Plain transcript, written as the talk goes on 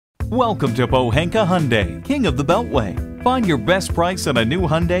Welcome to Pohanka Hyundai, King of the Beltway. Find your best price on a new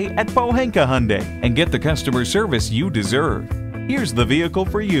Hyundai at Pohanka Hyundai and get the customer service you deserve. Here's the vehicle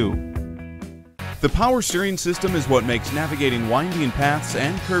for you. The power steering system is what makes navigating winding paths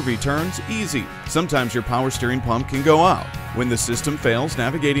and curvy turns easy. Sometimes your power steering pump can go out. When the system fails,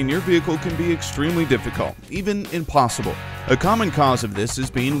 navigating your vehicle can be extremely difficult, even impossible. A common cause of this is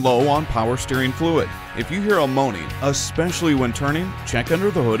being low on power steering fluid. If you hear a moaning, especially when turning, check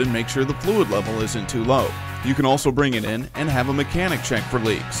under the hood and make sure the fluid level isn't too low. You can also bring it in and have a mechanic check for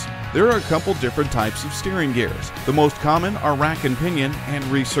leaks. There are a couple different types of steering gears. The most common are rack and pinion and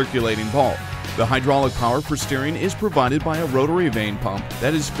recirculating bulb. The hydraulic power for steering is provided by a rotary vane pump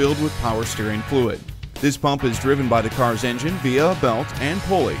that is filled with power steering fluid. This pump is driven by the car's engine via a belt and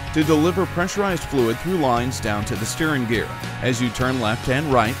pulley to deliver pressurized fluid through lines down to the steering gear. As you turn left and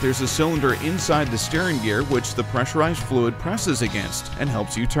right, there's a cylinder inside the steering gear which the pressurized fluid presses against and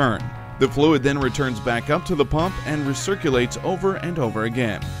helps you turn. The fluid then returns back up to the pump and recirculates over and over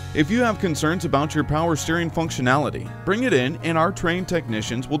again. If you have concerns about your power steering functionality, bring it in and our trained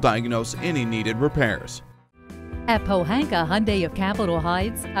technicians will diagnose any needed repairs. At Pohanka Hyundai of Capitol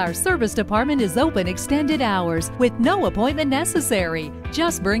Heights, our service department is open extended hours with no appointment necessary.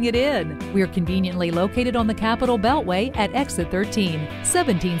 Just bring it in. We're conveniently located on the Capitol Beltway at Exit 13,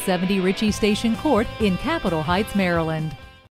 1770 Ritchie Station Court in Capitol Heights, Maryland.